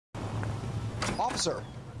Officer,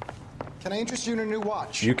 can I interest you in a new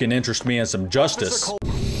watch? You can interest me in some justice.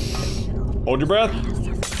 Hold your breath.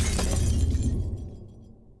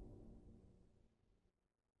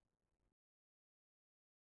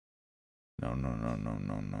 No, no, no, no,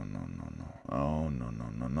 no, no, no, no, no. Oh, no, no,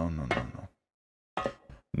 no, no, no, no, no.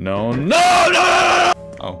 No, no, no, no, no!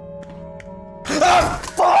 Oh. Ah,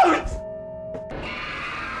 fuck!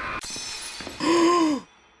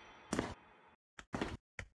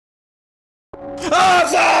 Ah,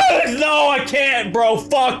 fuck! No, I can't, bro.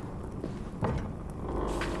 Fuck.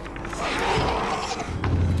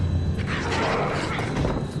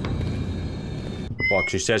 Fuck,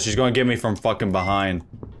 she says she's gonna get me from fucking behind.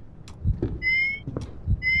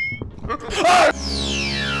 Ah!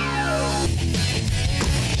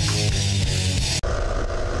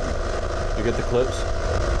 You get the clips?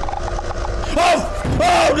 Oh!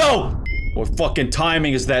 Oh no! What fucking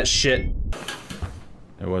timing is that shit?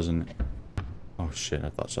 It wasn't. Oh shit, I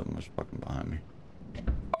thought something was fucking behind me.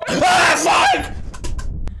 Ah, fuck!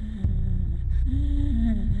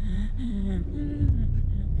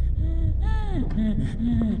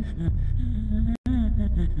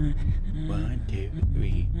 One, two,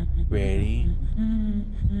 three. Ready?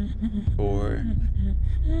 4.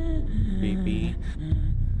 BB.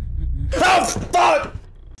 Oh, fuck!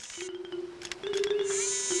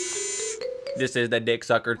 This is the Dick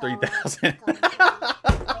Sucker 3000.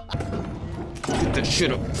 Get that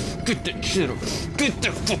shit up. Get that shit up. Get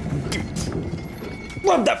that fucking.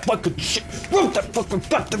 Rub that fucking shit. Rub that fucking.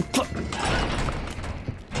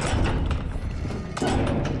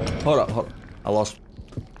 Hold up, hold up. I lost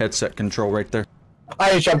headset control right there.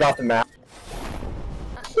 I just jumped off the map.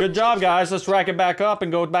 Good job, guys. Let's rack it back up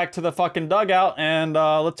and go back to the fucking dugout and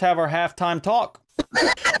let's have our halftime talk.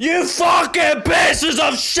 You fucking pieces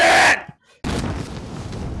of shit!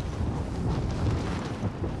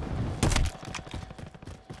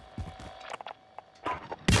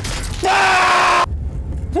 Ah!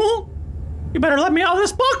 Well, you better let me out of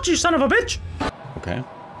this box, you son of a bitch! Okay.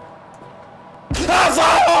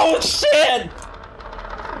 Oh, shit!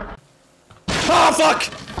 Oh, fuck!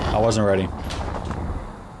 I wasn't ready.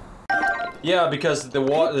 Yeah, because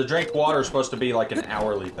the drink water is supposed to be like an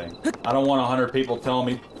hourly thing. I don't want 100 people telling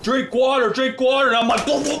me, drink water, and I'm like,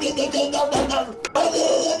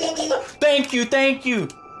 thank you, thank you.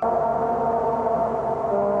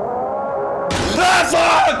 Ah,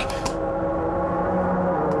 fuck!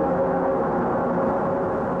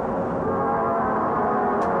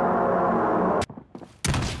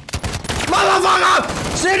 Motherfucker!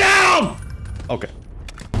 Sit down! Okay.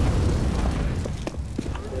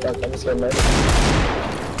 What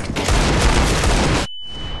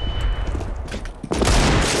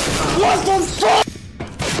the fuck?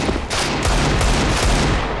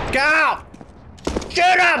 Go!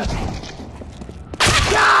 Shoot him!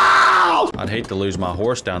 Go! I'd hate to lose my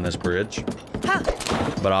horse down this bridge.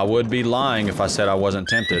 But I would be lying if I said I wasn't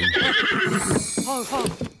tempted.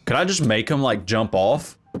 Could I just make him like jump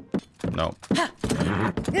off? No.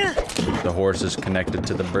 The horse is connected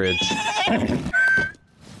to the bridge.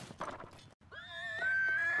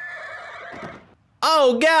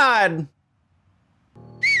 Oh God!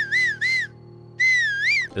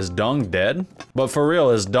 Is Dung dead? But for real,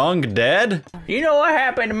 is Dung dead? You know what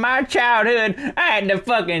happened in my childhood? I had to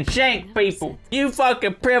fucking shank people. You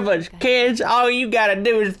fucking privileged kids, all you gotta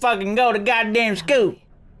do is fucking go to goddamn school.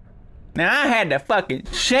 Now I had to fucking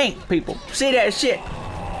shank people. See that shit?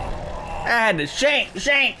 I had to shank,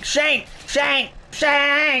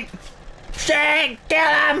 kill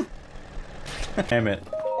him! Damn it.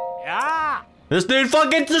 Yeah! This dude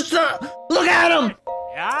fucking just, look at him!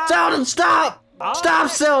 Yeah! Selden, stop! Stop,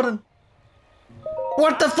 Selden!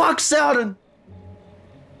 What the fuck, Selden?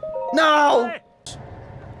 No!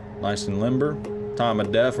 Nice and limber. Time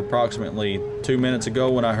of death approximately 2 minutes ago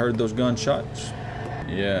when I heard those gunshots.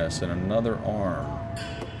 Yes, and another arm.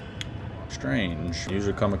 Strange.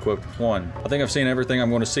 Usually come equipped with one. I think I've seen everything I'm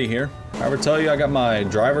going to see here. I ever tell you I got my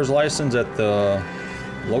driver's license at the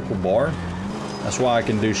local bar? That's why I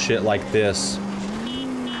can do shit like this.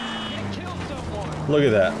 Look at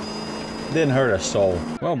that. Didn't hurt a soul.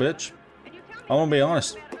 Well, bitch, I'm gonna be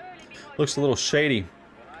honest. Looks a little shady.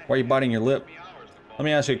 Why are you biting your lip? Let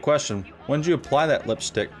me ask you a question. When did you apply that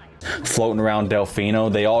lipstick? Floating around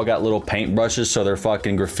Delfino, they all got little paintbrushes, so they're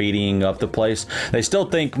fucking graffitiing up the place. They still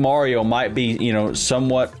think Mario might be, you know,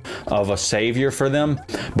 somewhat of a savior for them,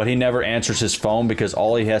 but he never answers his phone because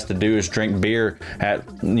all he has to do is drink beer at,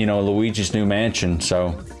 you know, Luigi's new mansion.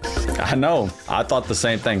 So, I know. I thought the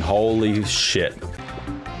same thing. Holy shit.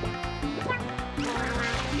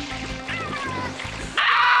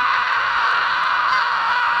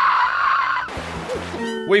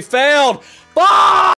 We failed. Fuck!